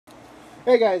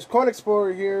Hey guys, Coin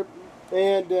Explorer here,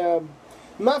 and I'm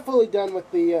not fully done with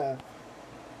the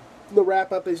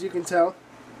wrap up, as you can tell.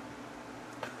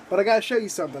 But I gotta show you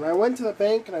something. I went to the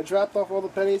bank and I dropped off all the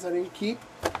pennies I didn't keep.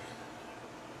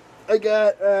 I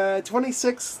got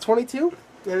 26, 22,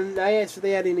 and I asked if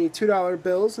they had any $2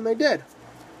 bills, and they did.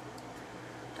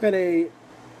 Got a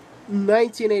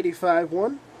 1985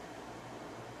 one.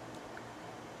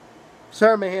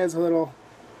 Sorry, my hand's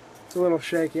it's a little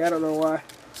shaky. I don't know why.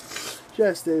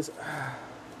 Just is.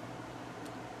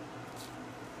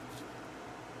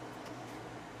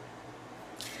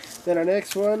 Then our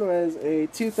next one was a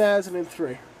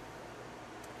 2003.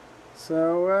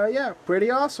 So yeah, pretty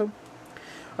awesome.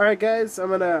 All right, guys,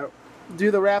 I'm gonna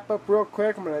do the wrap up real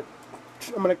quick. I'm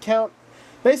gonna count.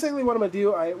 Basically, what I'm gonna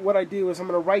do, what I do is I'm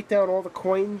gonna write down all the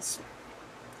coins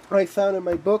I found in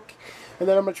my book, and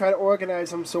then I'm gonna try to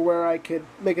organize them so where I could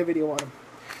make a video on them.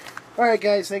 Alright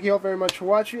guys, thank you all very much for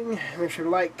watching. Make sure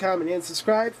to like, comment, and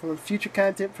subscribe for future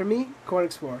content from me, Coin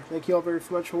Explorer. Thank you all very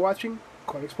much for watching.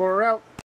 Coin Explorer out.